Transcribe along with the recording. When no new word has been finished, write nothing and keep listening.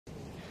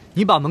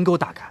你把门给我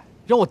打开，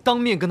让我当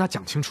面跟他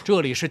讲清楚。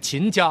这里是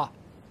秦家，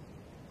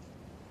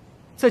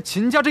在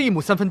秦家这1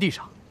亩3分地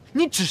上，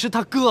你只是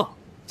他哥，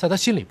在他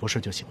心里不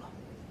是就行了。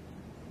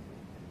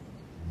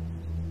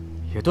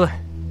也对，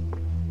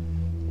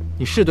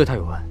你是对他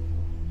有恩，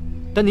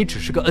但你只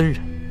是个恩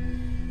人，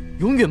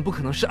永远不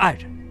可能是爱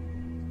人。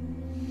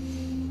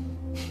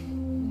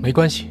没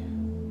关系，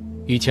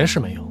以前是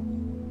没有，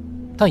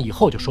但以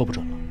后就说不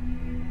准了。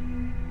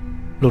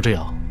陆之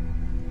遥，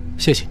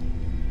谢谢你，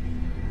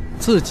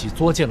自己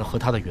作践了和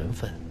他的缘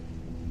分。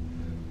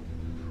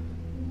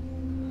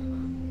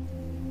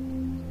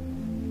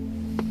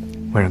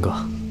文然哥，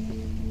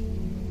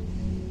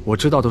我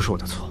知道都是我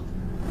的错，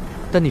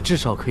但你至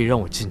少可以让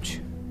我进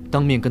去，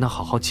当面跟他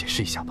好好解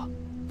释一下吧。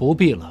不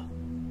必了，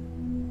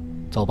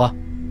走吧。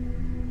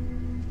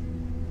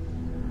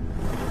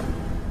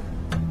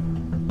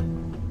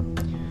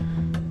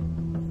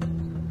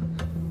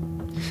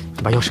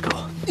你把钥匙给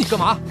我。你干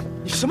嘛？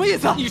你什么意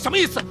思？你什么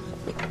意思？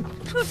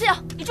陆之遥，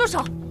你住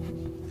手！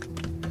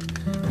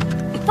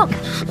你放开！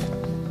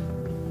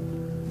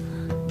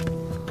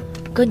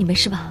哥，你没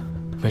事吧？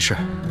没事。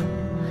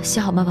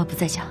幸好妈妈不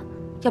在家，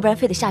要不然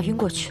非得吓晕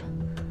过去。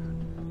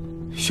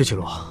薛启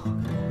罗，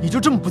你就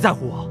这么不在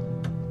乎我？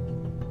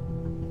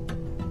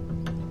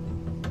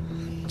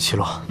启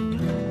罗，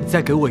你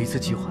再给我一次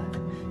机会，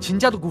秦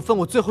家的股份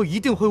我最后一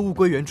定会物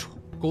归原主。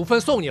股份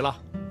送你了，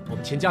我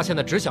们秦家现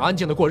在只想安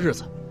静的过日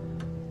子。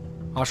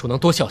阿树能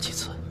多笑几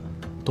次，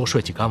多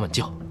睡几个安稳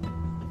觉。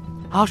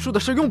阿树的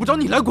事用不着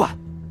你来管。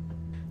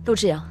陆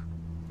之遥，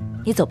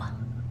你走吧，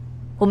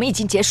我们已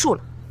经结束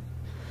了。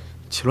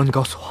启罗，你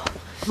告诉我，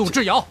陆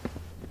之遥，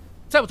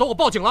再不走我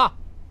报警了。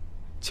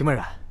秦文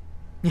然，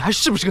你还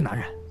是不是个男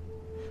人？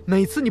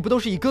每次你不都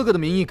是以哥哥的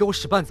名义给我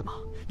使绊子吗？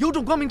有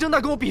种光明正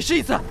大跟我比试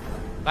一次。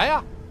来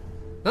呀，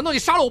难道你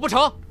杀了我不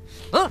成？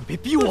你别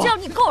逼我。陆之遥，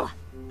你够了！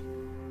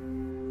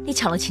你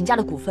抢了秦家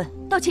的股份，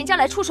到秦家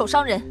来出手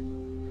伤人，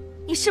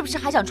你是不是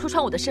还想戳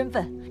穿我的身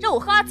份，让我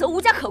和阿泽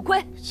无家可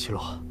归？启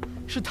罗，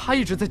是他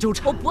一直在纠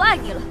缠。我不爱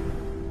你了。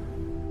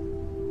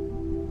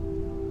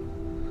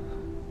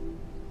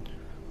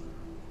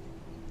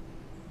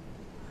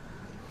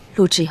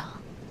陆之遥，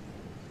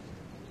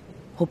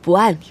我不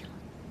爱你了，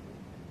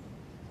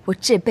我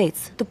这辈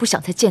子都不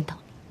想再见到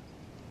你。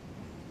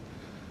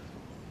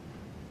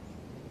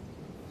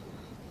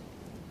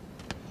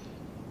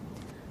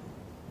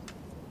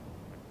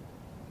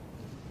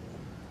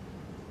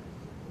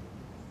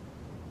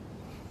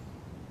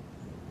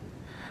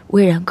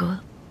巍然哥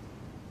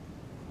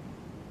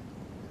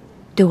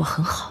对我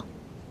很好。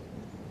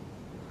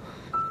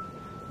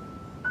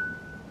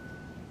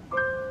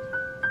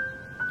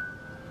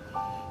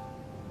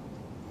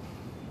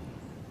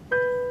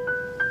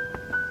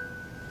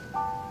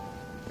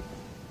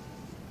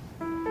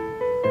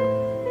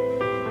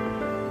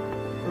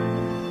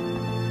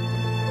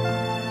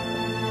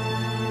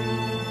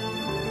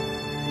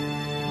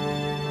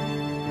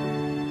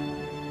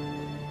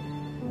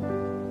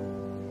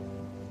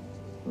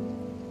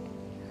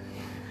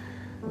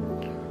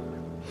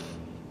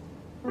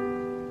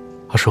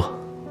阿树，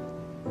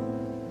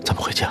咱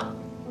们回家。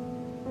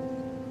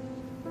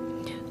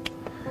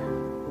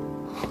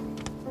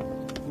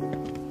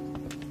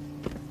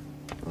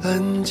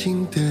安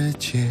静的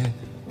街，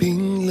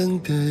冰冷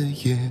的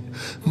夜，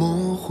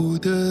模糊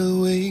的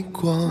微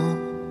光。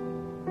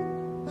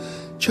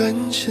转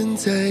身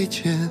再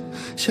见，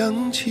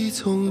想起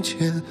从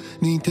前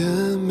你的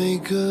每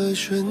个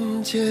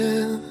瞬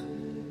间。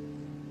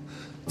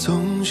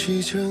总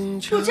是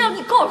争吵。陆之遥，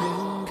你够了！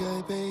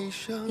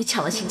你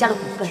抢了秦家的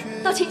股份，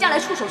到秦家来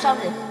出手伤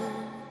人，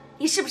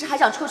你是不是还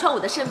想戳穿我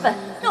的身份，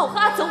让我和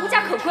阿泽无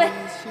家可归？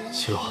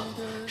启罗，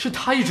是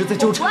他一直在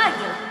纠缠。我不爱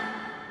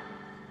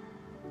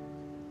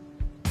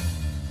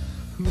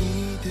你了，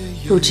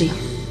陆之遥，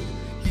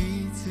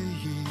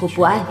我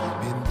不爱你了，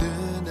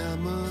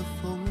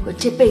我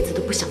这辈子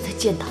都不想再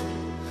见到你。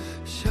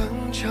像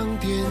场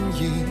电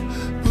影，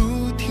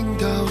不停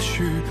倒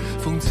叙，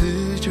讽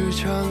刺这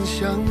场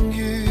相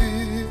遇。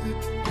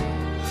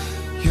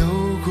有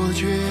过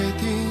决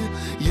定，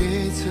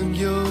也曾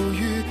犹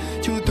豫，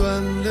就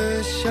断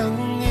了想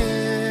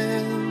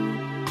念。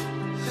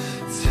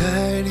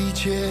才理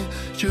解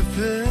这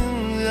份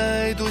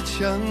爱多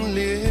强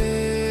烈。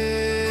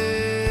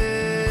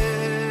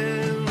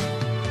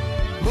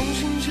梦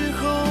醒之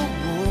后，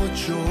我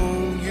终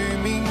于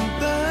明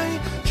白，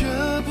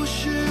这不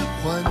是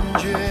幻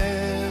觉。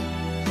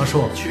阿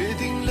树，确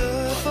定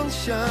了方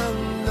向，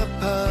哪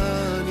怕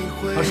你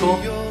会阿叔，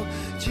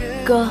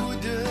哥，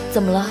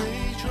怎么了？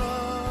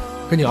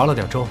给你熬了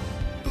点粥。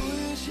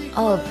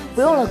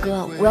不用了，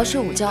哥，我要睡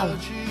午觉了。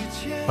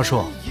阿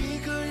树，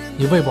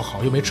你胃不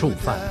好又没吃午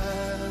饭。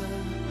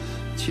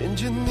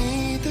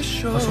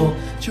阿叔，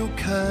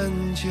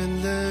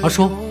阿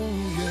叔。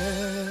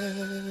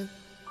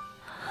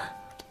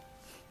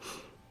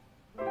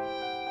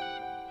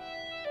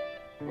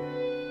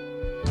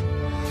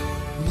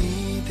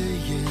你的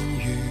言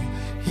语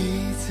一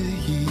字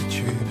一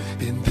句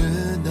变得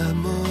那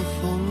么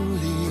锋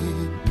利，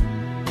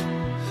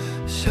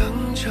像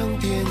场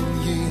电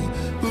影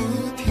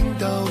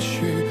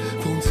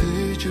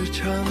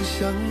场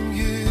相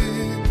遇，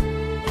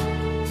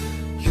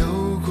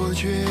有过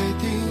决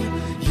定，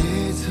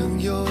也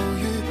曾犹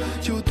豫，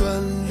就断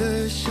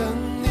了想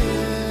念，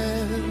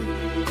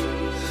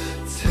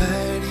才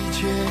理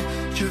解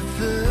这份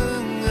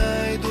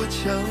爱多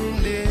强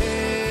烈。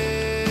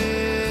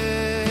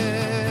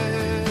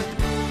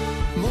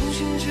梦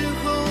醒之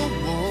后，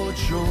我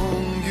终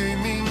于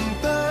明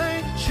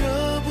白，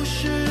这不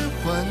是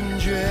幻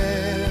觉，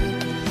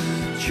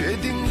确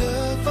定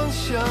了方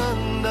向，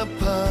哪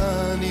怕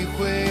你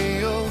会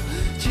有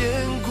坚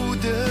固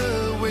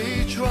的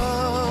伪装，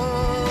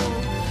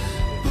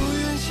不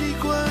愿习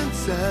惯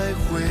再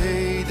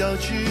回到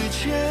之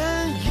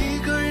前一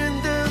个人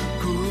的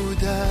孤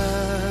单，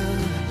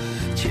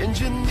牵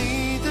着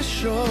你的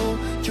手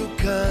就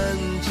看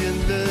见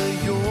了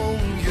永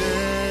远。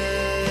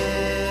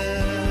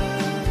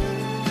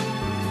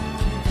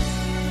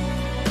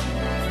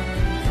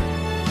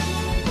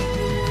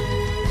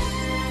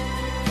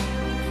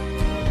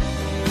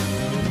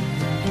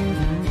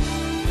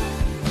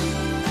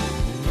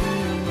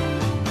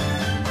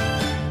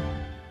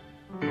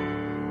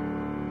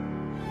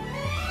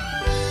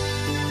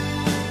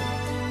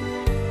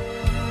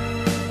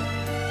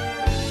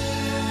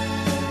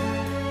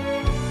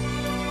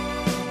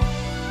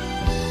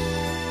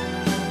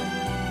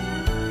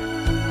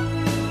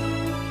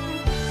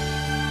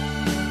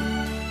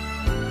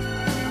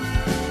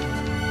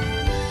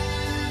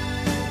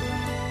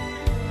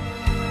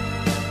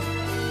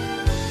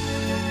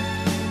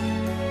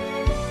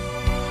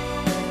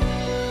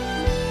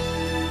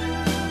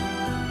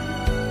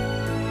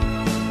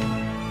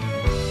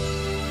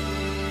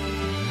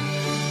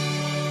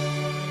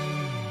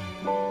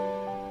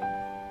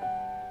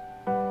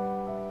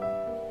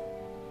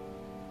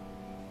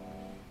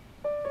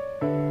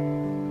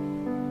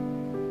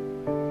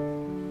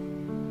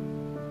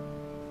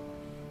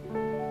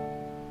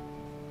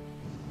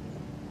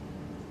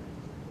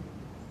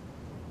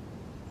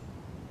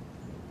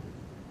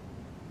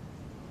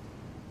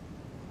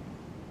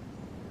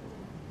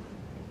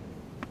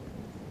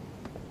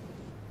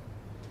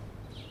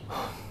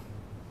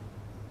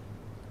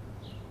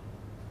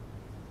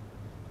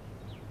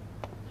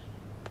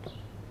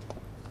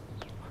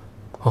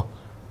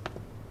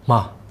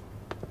妈，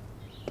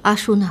阿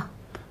叔呢？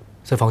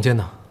在房间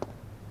呢。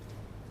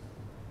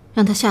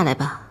让他下来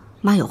吧，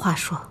妈有话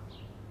说。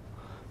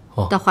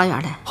哦，到花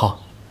园来。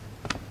好。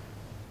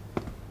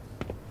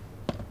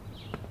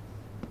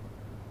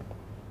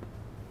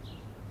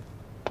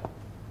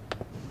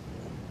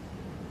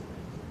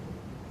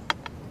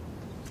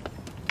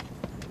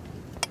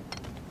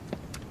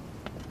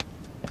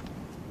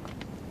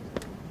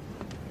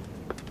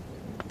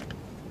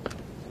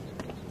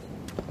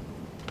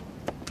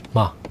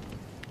妈。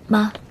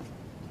妈，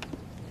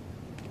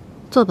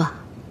坐吧。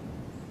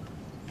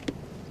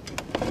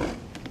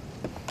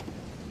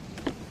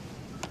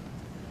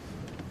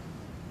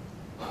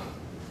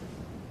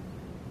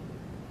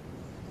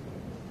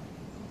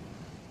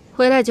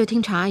回来就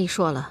听常阿姨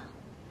说了，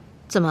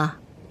怎么，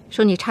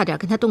说你差点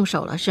跟他动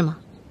手了是吗？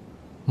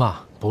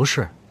妈，不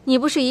是。你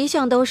不是一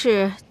向都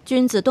是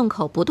君子动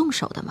口不动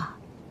手的吗？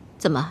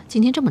怎么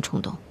今天这么冲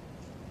动？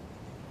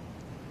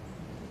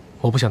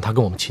我不想他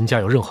跟我们秦家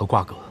有任何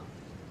瓜葛。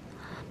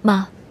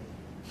妈，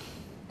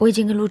我已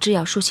经跟陆之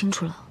遥说清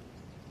楚了，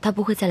他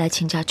不会再来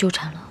秦家纠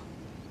缠了。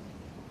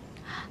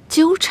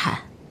纠缠？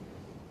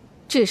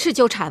只是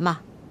纠缠吗？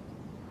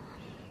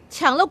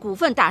抢了股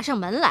份打上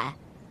门来，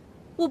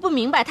我不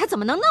明白他怎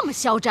么能那么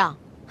嚣张。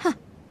哼，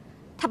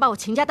他把我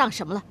秦家当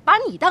什么了？把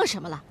你当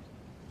什么了？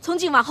从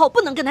今往后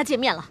不能跟他见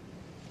面了。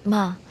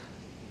妈，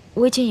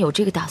我已经有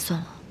这个打算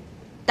了。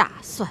打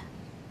算？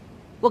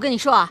我跟你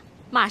说啊，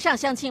马上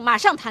相亲，马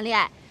上谈恋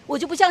爱，我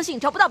就不相信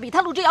找不到比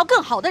他陆之遥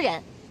更好的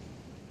人。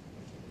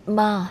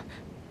妈，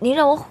您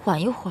让我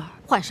缓一会儿。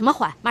缓什么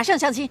缓？马上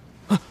相亲。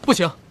不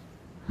行。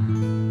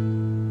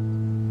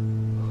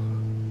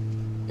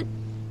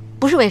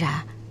不是魏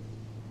然，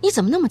你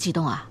怎么那么激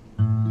动啊？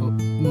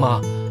妈，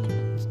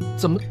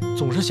怎么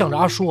总是向着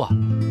阿叔啊？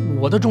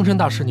我的终身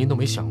大事您都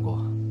没想过。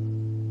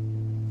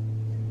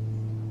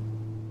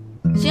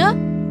行啊，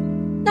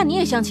那你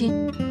也相亲，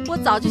我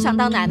早就想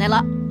当奶奶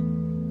了。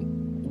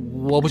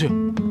我不去。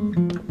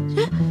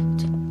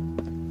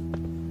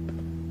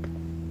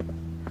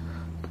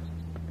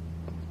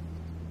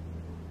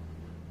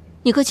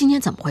你哥今天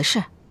怎么回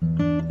事？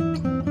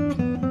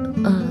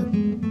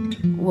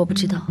我不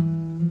知道。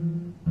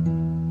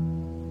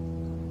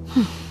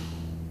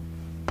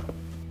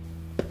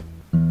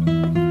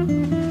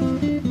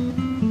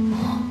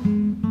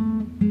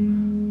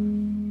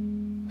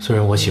虽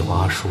然我喜欢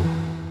阿叔，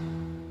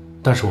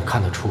但是我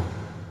看得出，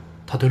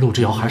他对陆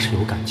之遥还是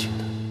有感情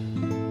的，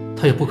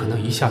他也不可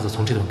能一下子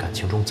从这段感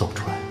情中走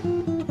出来。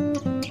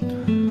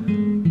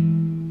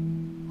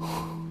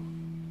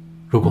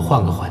如果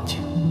换个环境，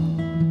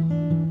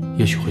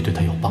也许会对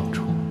他有帮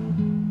助。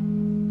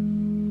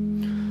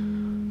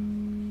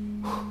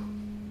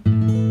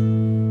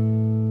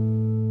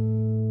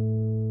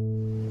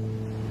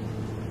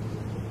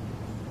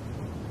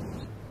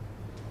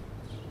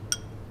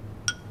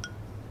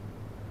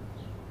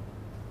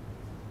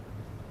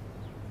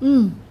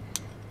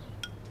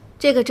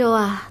这个粥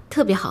啊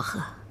特别好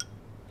喝，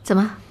怎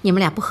么你们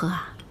俩不喝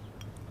啊？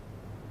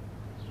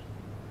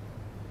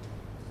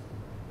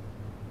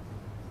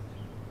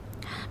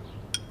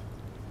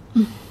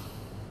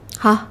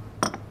好，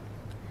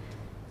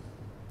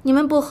你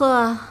们不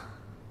喝，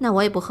那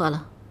我也不喝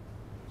了。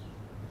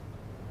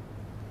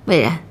魏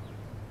然、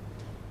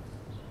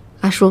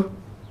阿叔，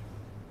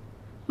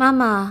妈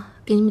妈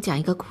给你们讲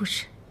一个故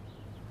事。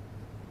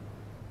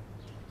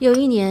有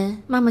一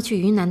年，妈妈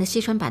去云南的西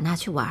双版纳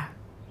去玩，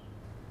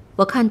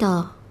我看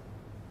到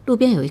路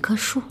边有一棵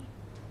树，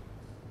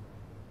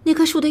那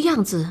棵树的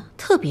样子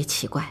特别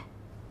奇怪，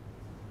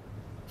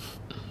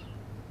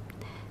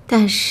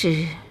但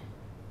是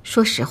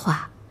说实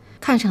话，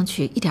看上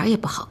去一点也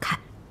不好看。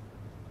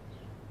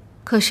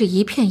可是，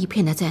一片一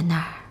片的在那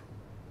儿，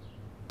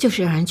就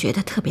是让人觉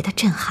得特别的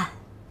震撼。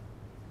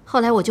后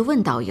来我就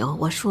问导游，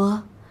我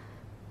说：“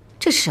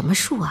这是什么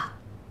树啊？”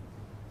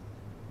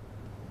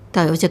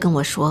导游就跟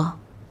我说：“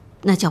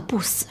那叫不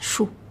死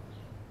树。”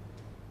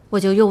我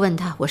就又问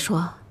他，我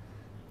说：“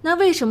那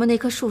为什么那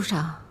棵树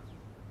上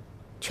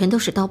全都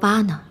是刀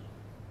疤呢？”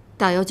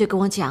导游就跟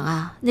我讲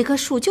啊，那棵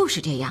树就是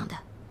这样的，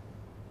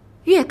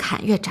越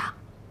砍越长，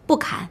不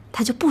砍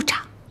它就不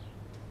长，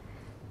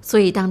所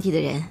以当地的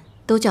人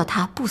都叫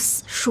它不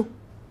死树。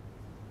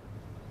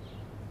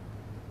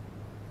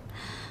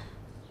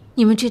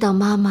你们知道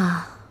妈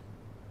妈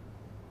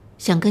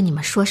想跟你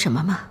们说什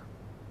么吗？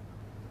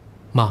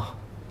妈，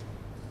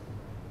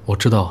我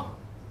知道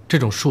这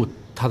种树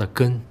它的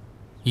根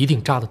一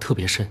定扎得特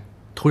别深，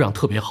土壤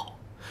特别好，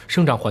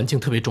生长环境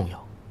特别重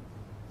要。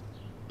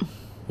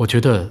我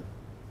觉得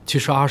其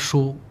实阿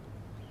叔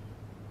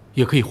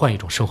也可以换一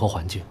种生活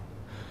环境，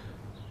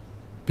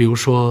比如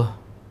说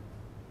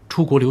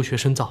出国留学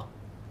深造。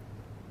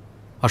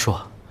阿叔，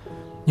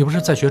你不是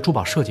在学珠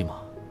宝设计吗？